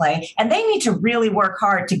SaaS play. And they need to really work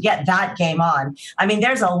hard to get that game on. I mean,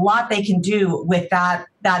 there's a lot they can do with that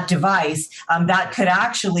device that could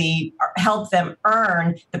actually help them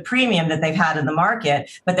earn the premium that they've had in the market,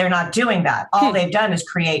 but they're not doing that. All they've done is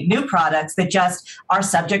create new products that just are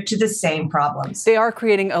subject to the same problems. They are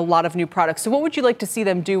creating a lot of new products. So what would you like to see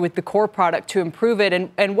them do with the core product to improve it?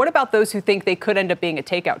 And what about those who think they could end up being a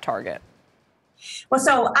takeout target? Well,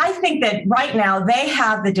 so I think that right now they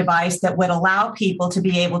have the device that would allow people to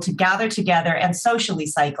be able to gather together and socially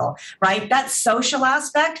cycle, right? That social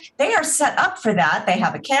aspect, they are set up for that. They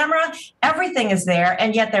have a camera, everything is there,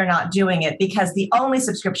 and yet they're not doing it because the only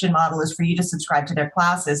subscription model is for you to subscribe to their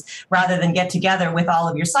classes rather than get together with all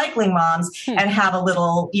of your cycling moms and have a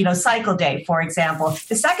little, cycle day, for example.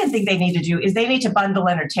 The second thing they need to do is they need to bundle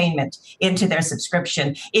entertainment into their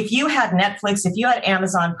subscription. If you had Netflix, if you had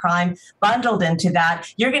Amazon Prime bundled into that,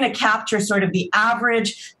 you're going to capture sort of the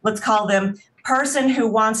average, let's call them, person who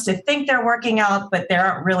wants to think they're working out, but they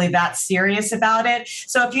aren't really that serious about it.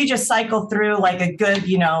 So if you just cycle through like a good,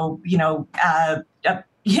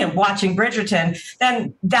 watching Bridgerton,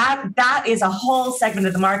 then that is a whole segment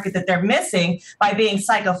of the market that they're missing by being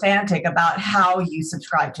sycophantic about how you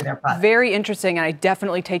subscribe to their product. Very interesting, and I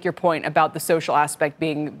definitely take your point about the social aspect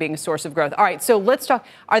being a source of growth. All right, so let's talk.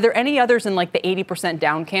 Are there any others in like the 80%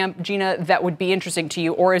 down camp, Gina, that would be interesting to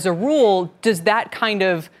you? Or as a rule, does that kind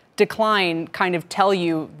of decline kind of tell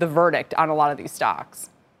you the verdict on a lot of these stocks?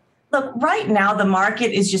 Look, right now, the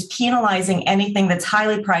market is just penalizing anything that's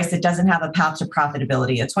highly priced that doesn't have a path to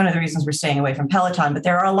profitability. It's one of the reasons we're staying away from Peloton, but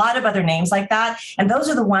there are a lot of other names like that. And those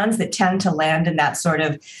are the ones that tend to land in that sort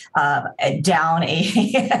of down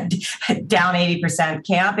 80%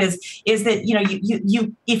 camp is that,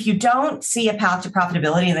 you if you don't see a path to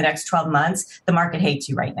profitability in the next 12 months, the market hates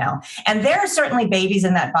you right now. And there are certainly babies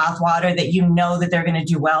in that bathwater that that they're going to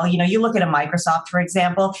do well. You look at a Microsoft, for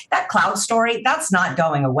example, that cloud story, that's not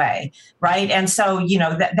going away. Right. And so,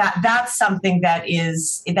 that's something that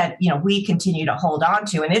we continue to hold on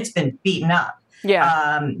to, and it's been beaten up.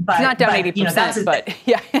 Yeah. But it's not down 80%, but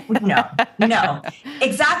yeah. No,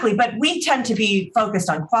 exactly. But we tend to be focused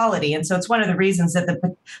on quality. And so it's one of the reasons that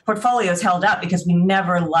the portfolio is held up, because we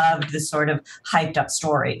never loved the sort of hyped up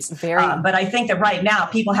stories. But I think that right now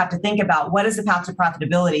people have to think about what is the path to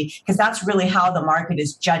profitability, because that's really how the market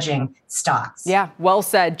is judging stocks. Yeah. Well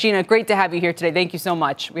said. Gina, great to have you here today. Thank you so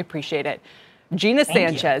much. We appreciate it. Gina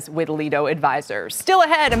Sanchez with Lido Advisors. Still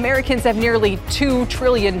ahead, Americans have nearly $2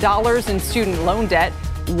 trillion in student loan debt,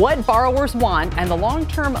 what borrowers want, and the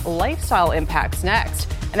long-term lifestyle impacts next.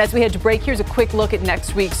 And as we head to break, here's a quick look at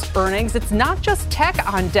next week's earnings. It's not just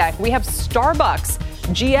tech on deck. We have Starbucks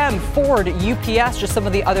GM, Ford, UPS, just some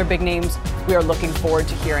of the other big names we are looking forward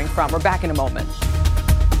to hearing from. We're back in a moment.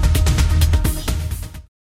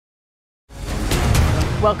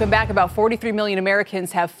 Welcome back. About 43 million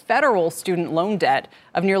Americans have federal student loan debt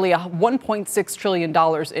of nearly $1.6 trillion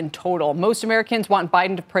in total. Most Americans want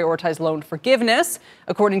Biden to prioritize loan forgiveness,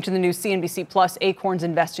 according to the new CNBC Plus Acorns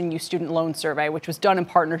Invest in You student loan survey, which was done in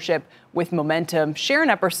partnership with Momentum. Sharon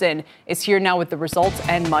Epperson is here now with the results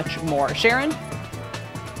and much more. Sharon?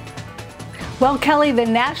 Well, Kelly, the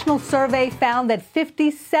national survey found that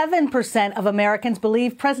 57% of Americans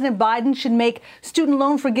believe President Biden should make student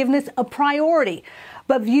loan forgiveness a priority.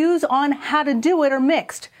 But views on how to do it are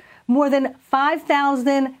mixed. More than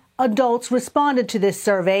 5,000 adults responded to this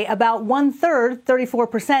survey. About one-third,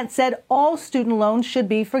 34%, said all student loans should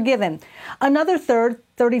be forgiven. Another third,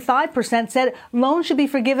 35%, said loans should be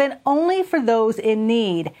forgiven only for those in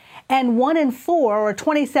need. And 1 in 4, or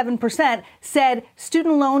 27%, said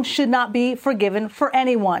student loans should not be forgiven for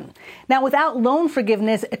anyone. Now, without loan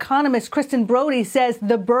forgiveness, economist Kristen Brody says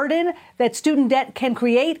the burden that student debt can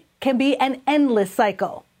create can be an endless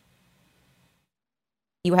cycle.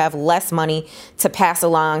 You have less money to pass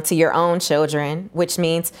along to your own children, which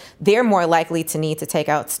means they're more likely to need to take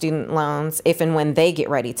out student loans if and when they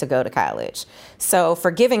get ready to go to college. So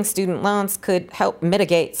forgiving student loans could help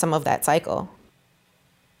mitigate some of that cycle.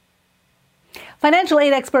 Financial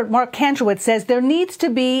aid expert Mark Kantrowitz says there needs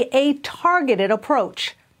to be a targeted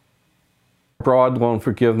approach. Broad loan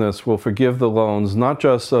forgiveness will forgive the loans not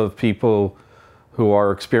just of people who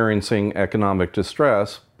are experiencing economic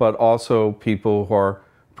distress, but also people who are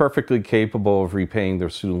perfectly capable of repaying their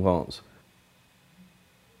student loans.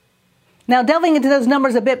 Now, delving into those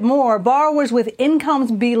numbers a bit more, borrowers with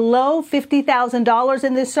incomes below $50,000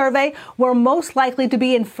 in this survey were most likely to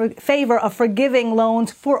be in favor of forgiving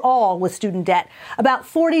loans for all with student debt. About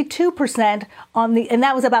 42% and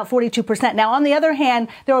that was about 42%. Now, on the other hand,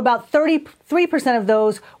 there were about 33% of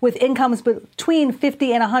those with incomes between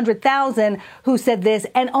 $50,000 and $100,000 who said this,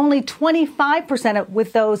 and only 25%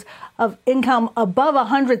 with those of income above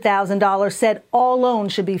 $100,000 said all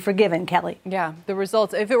loans should be forgiven, Kelly. Yeah, the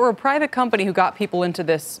results. If it were a private company who got people into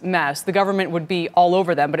this mess, the government would be all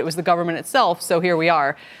over them, but it was the government itself, so here we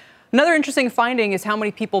are. Another interesting finding is how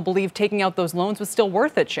many people believe taking out those loans was still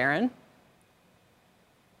worth it, Sharon.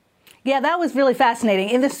 Yeah, that was really fascinating.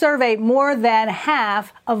 In the survey, more than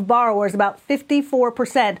half of borrowers, about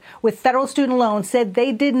 54% with federal student loans, said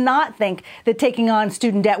they did not think that taking on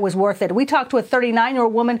student debt was worth it. We talked to a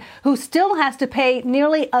 39-year-old woman who still has to pay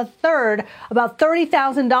nearly a third, about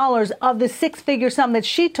 $30,000 of the six-figure sum that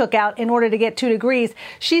she took out in order to get 2 degrees.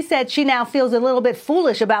 She said she now feels a little bit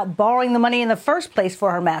foolish about borrowing the money in the first place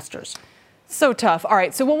for her master's. So tough. All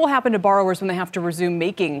right, so what will happen to borrowers when they have to resume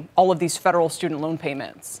making all of these federal student loan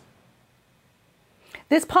payments?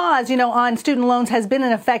 This pause, on student loans has been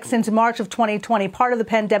in effect since March of 2020, part of the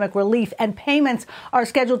pandemic relief, and payments are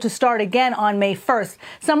scheduled to start again on May 1st.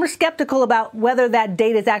 Some are skeptical about whether that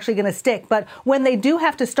date is actually going to stick, but when they do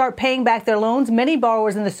have to start paying back their loans, many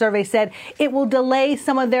borrowers in the survey said it will delay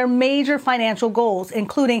some of their major financial goals,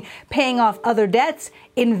 including paying off other debts,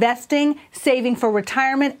 investing, saving for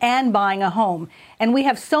retirement, and buying a home. And we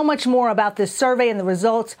have so much more about this survey and the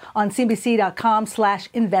results on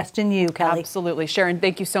CNBC.com/investinYou, Kelly. Absolutely. Sharon,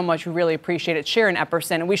 thank you so much. We really appreciate it. Sharon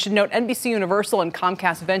Epperson. And we should note NBC Universal and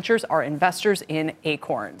Comcast Ventures are investors in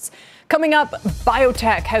Acorns. Coming up,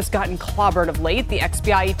 Biotech has gotten clobbered of late. The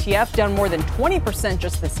XBI ETF down more than 20%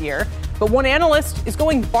 just this year. But one analyst is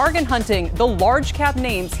going bargain hunting the large cap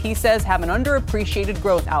names he says have an underappreciated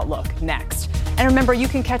growth outlook. Next. And remember, you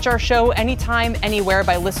can catch our show anytime, anywhere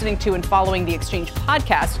by listening to and following the Exchange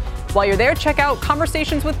podcast. While you're there, check out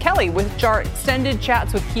Conversations with Kelly, which are extended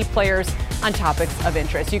chats with key players on topics of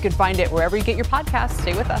interest. You can find it wherever you get your podcasts.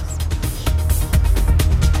 Stay with us.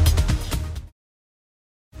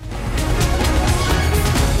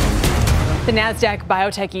 The Nasdaq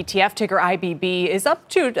Biotech ETF, ticker IBB, is up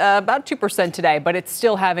to about 2% today, but it's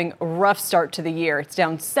still having a rough start to the year. It's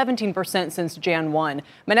down 17% since Jan 1.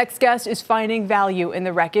 My next guest is finding value in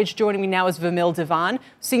the wreckage. Joining me now is Vamil Divan,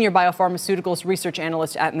 Senior Biopharmaceuticals Research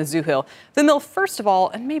Analyst at Mizuho. Vamil, first of all,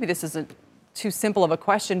 and maybe this isn't too simple of a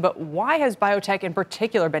question, but why has biotech in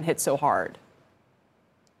particular been hit so hard?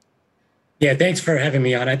 Yeah, thanks for having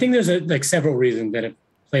me on. I think there's several reasons that have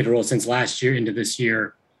played a role since last year into this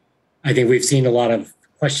year. I think we've seen a lot of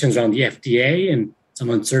questions around the FDA and some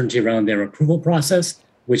uncertainty around their approval process,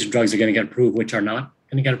 which drugs are going to get approved, which are not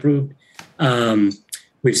going to get approved.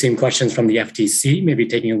 We've seen questions from the FTC, maybe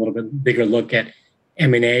taking a little bit bigger look at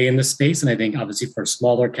M&A in the space. And I think obviously for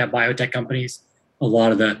smaller cap biotech companies, a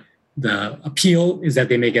lot of the The appeal is that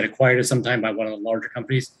they may get acquired at some time by one of the larger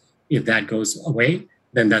companies. If that goes away,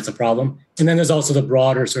 then that's a problem. And then there's also the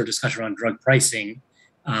broader sort of discussion around drug pricing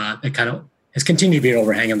that kind of has continued to be an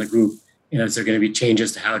overhang on the group. Is there going to be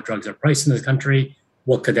changes to how drugs are priced in this country?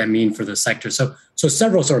 What could that mean for the sector? So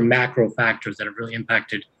several sort of macro factors that have really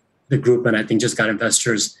impacted the group, and I think just got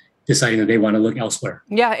investors deciding that they want to look elsewhere.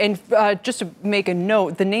 Yeah, and just to make a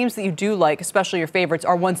note, the names that you do like, especially your favorites,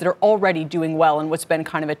 are ones that are already doing well in what's been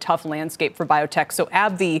kind of a tough landscape for biotech. So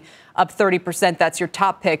AbbVie up 30%, that's your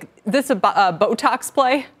top pick. This a Botox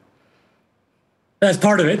play? That's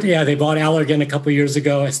part of it. Yeah, they bought Allergan a couple of years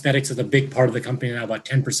ago. Aesthetics is a big part of the company now, about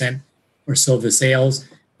 10% or so of the sales.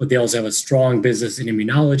 But they also have a strong business in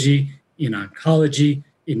immunology, in oncology,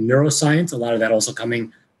 in neuroscience, a lot of that also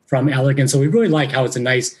coming from Allergan. So we really like how it's a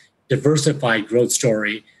nice diversified growth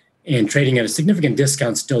story and trading at a significant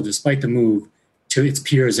discount still, despite the move to its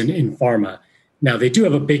peers in pharma. Now, they do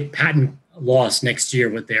have a big patent loss next year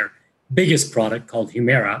with their biggest product called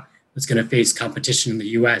Humira that's going to face competition in the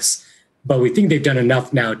US. But we think they've done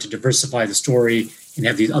enough now to diversify the story and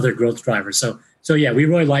have these other growth drivers. So yeah, we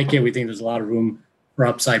really like it. We think there's a lot of room for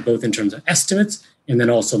upside, both in terms of estimates and then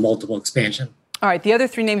also multiple expansion. All right, the other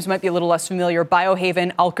three names might be a little less familiar: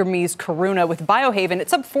 Biohaven, Alkermes, Karuna. With Biohaven,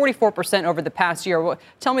 it's up 44% over the past year.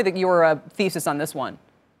 Tell me your thesis on this one.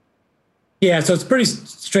 Yeah, so it's pretty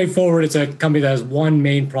straightforward. It's a company that has one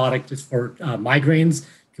main product. It's for migraines.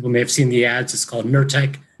 People may have seen the ads. It's called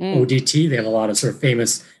Nurtec ODT. They have a lot of sort of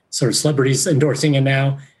famous sort of celebrities endorsing it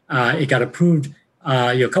now. It got approved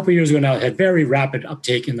a couple of years ago now. It had very rapid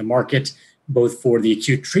uptake in the market, both for the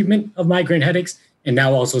acute treatment of migraine headaches and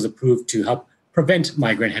now also is approved to help prevent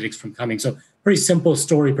migraine headaches from coming. So pretty simple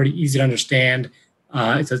story, pretty easy to understand.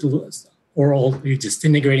 It's a oral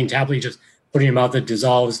disintegrating tablet. You just put it in your mouth, it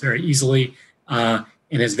dissolves very easily and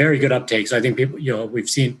has very good uptake. So I think people, we've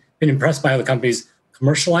been impressed by how the companies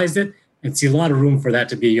commercialized it and see a lot of room for that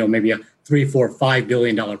to be, maybe a $3, $4, $5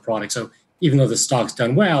 billion product. So even though the stock's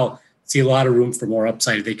done well, see a lot of room for more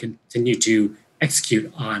upside if they continue to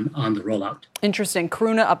execute on the rollout. Interesting.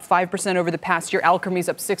 Karuna up 5% over the past year. Alkermes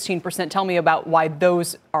up 16%. Tell me about why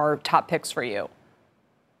those are top picks for you.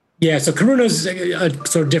 Yeah, so Karuna is a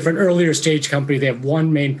sort of different earlier stage company. They have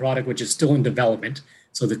one main product, which is still in development.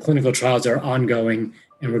 So the clinical trials are ongoing,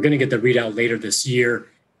 and we're going to get the readout later this year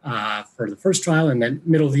for the first trial, and then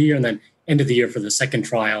middle of the year, and then end of the year for the second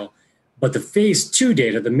trial. But the phase 2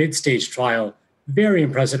 data, the mid-stage trial, very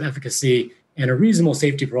impressive efficacy and a reasonable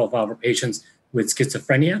safety profile for patients with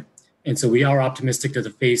schizophrenia. And so we are optimistic that the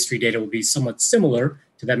phase 3 data will be somewhat similar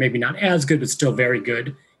to that, maybe not as good, but still very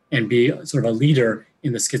good, and be sort of a leader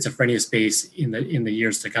in the schizophrenia space in the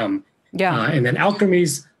years to come. Yeah. And then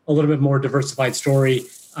Alkermes, a little bit more diversified story.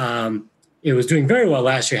 It was doing very well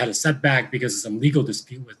last year, had a setback because of some legal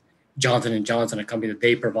dispute with Johnson & Johnson, a company that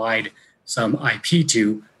they provide some IP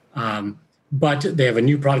to. But they have a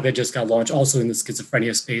new product that just got launched also in the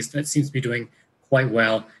schizophrenia space that seems to be doing quite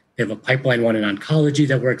well. They have a pipeline one in oncology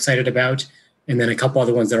that we're excited about, and then a couple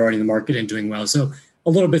other ones that are already in the market and doing well. So a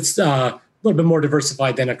little bit more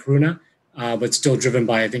diversified than a Karuna, but still driven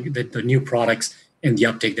by, I think, the new products and the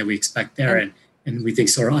uptake that we expect there, and we think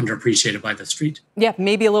sort of underappreciated by the street. Yeah,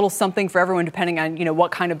 maybe a little something for everyone, depending on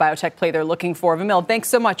what kind of biotech play they're looking for. Vamil, thanks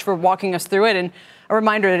so much for walking us through it, and a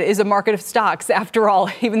reminder that it is a market of stocks, after all,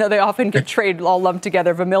 even though they often get traded all lumped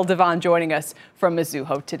together. Vamil Divan joining us from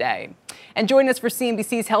Mizuho today. And join us for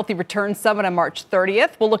CNBC's Healthy Returns Summit on March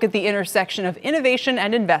 30th. We'll look at the intersection of innovation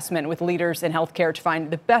and investment with leaders in healthcare to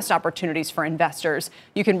find the best opportunities for investors.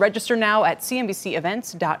 You can register now at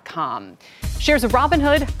cnbcevents.com. Shares of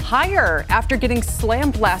Robinhood higher after getting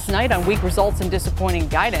slammed last night on weak results and disappointing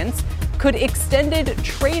guidance. Could extended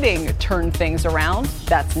trading turn things around?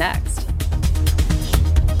 That's next.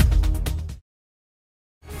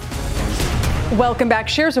 Welcome back.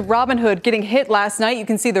 Shares of Robinhood getting hit last night. You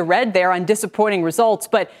can see the red there on disappointing results,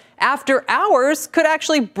 but after hours could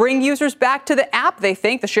actually bring users back to the app, they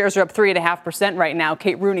think. The shares are up 3.5% right now.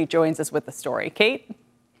 Kate Rooney joins us with the story. Kate?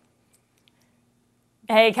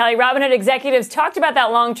 Hey, Kelly. Robinhood executives talked about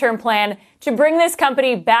that long-term plan to bring this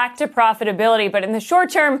company back to profitability, but in the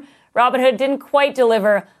short term, Robinhood didn't quite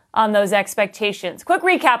deliver on those expectations. Quick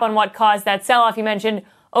recap on what caused that sell-off you mentioned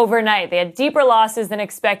overnight. They had deeper losses than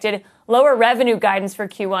expected, lower revenue guidance for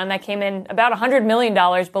Q1 that came in about $100 million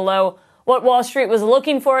below what Wall Street was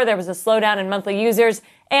looking for. There was a slowdown in monthly users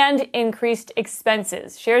and increased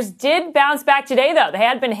expenses. Shares did bounce back today, though. They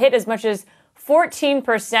had been hit as much as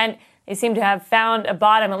 14%. They seem to have found a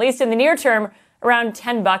bottom, at least in the near term, around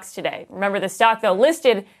 $10 today. Remember, the stock, though,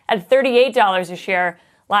 listed at $38 a share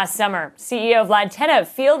last summer. CEO Vlad Tenev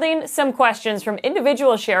fielding some questions from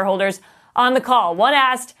individual shareholders on the call. One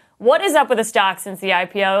asked, what is up with the stock since the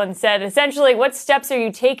IPO, and said, essentially, what steps are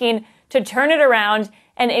you taking to turn it around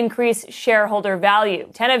and increase shareholder value?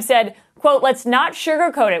 Tenev said, quote, let's not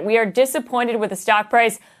sugarcoat it. We are disappointed with the stock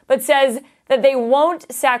price, but says that they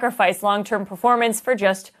won't sacrifice long-term performance for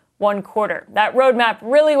just one quarter. That roadmap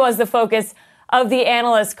really was the focus of the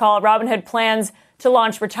analyst call. Robinhood plans to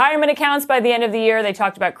launch retirement accounts by the end of the year. They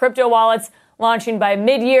talked about crypto wallets launching by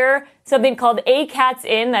mid-year, something called ACATS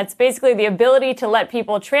In. That's basically the ability to let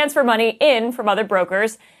people transfer money in from other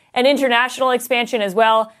brokers, and international expansion as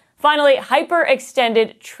well. Finally,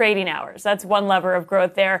 hyper-extended trading hours. That's one lever of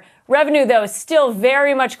growth there. Revenue, though, still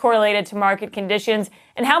very much correlated to market conditions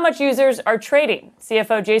and how much users are trading.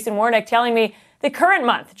 CFO Jason Warnick telling me the current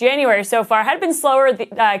month, January so far, had been slower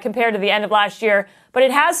compared to the end of last year, but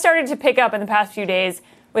it has started to pick up in the past few days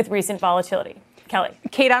with recent volatility. Kelly.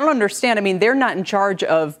 Kate, I don't understand. I mean, they're not in charge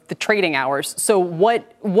of the trading hours. So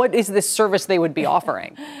what is this service they would be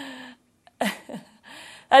offering?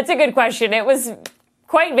 That's a good question. It was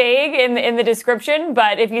quite vague in the description,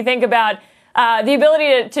 but if you think about the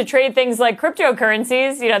ability to trade things like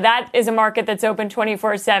cryptocurrencies, that is a market that's open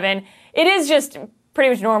 24/7. It is just pretty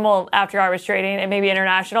much normal after hours trading and maybe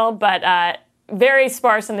international, but very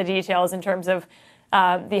sparse in the details in terms of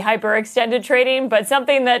the hyper-extended trading. But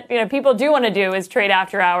something that people do want to do is trade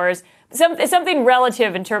after hours. Something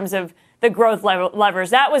relative in terms of the growth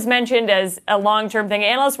levers. That was mentioned as a long-term thing.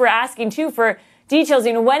 Analysts were asking, too, for details.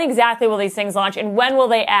 When exactly will these things launch and when will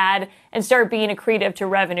they add and start being accretive to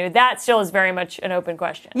revenue? That still is very much an open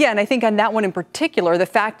question. Yeah, and I think on that one in particular, the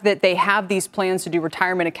fact that they have these plans to do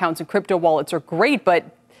retirement accounts and crypto wallets are great, but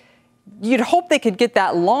you'd hope they could get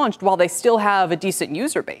that launched while they still have a decent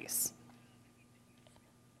user base.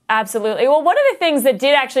 Absolutely. Well, one of the things that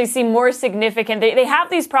did actually seem more significant, they have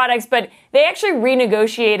these products, but they actually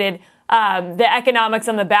renegotiated the economics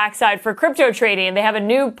on the backside for crypto trading. They have a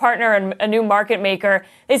new partner and a new market maker.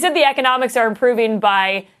 They said the economics are improving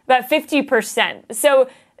by about 50%. So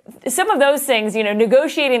some of those things,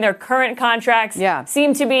 negotiating their current contracts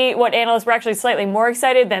seem to be what analysts were actually slightly more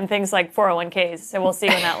excited than things like 401ks. So we'll see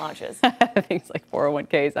when that launches. Things like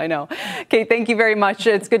 401ks, I know. Kate, thank you very much.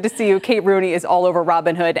 It's good to see you. Kate Rooney is all over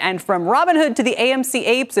Robinhood. And from Robinhood to the AMC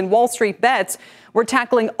Apes and Wall Street Bets, we're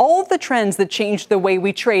tackling all the trends that changed the way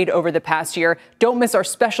we trade over the past year. Don't miss our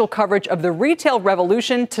special coverage of the retail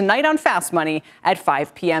revolution tonight on Fast Money at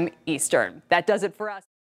 5 p.m. Eastern. That does it for us.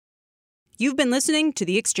 You've been listening to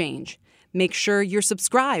The Exchange. Make sure you're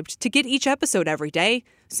subscribed to get each episode every day.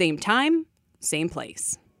 Same time, same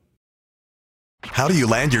place. How do you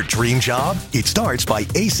land your dream job? It starts by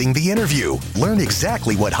acing the interview. Learn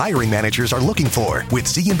exactly what hiring managers are looking for with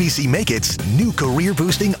CNBC Make It's new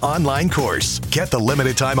career-boosting online course. Get the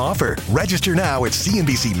limited time offer. Register now at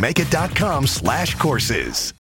cnbcmakeit.com/courses.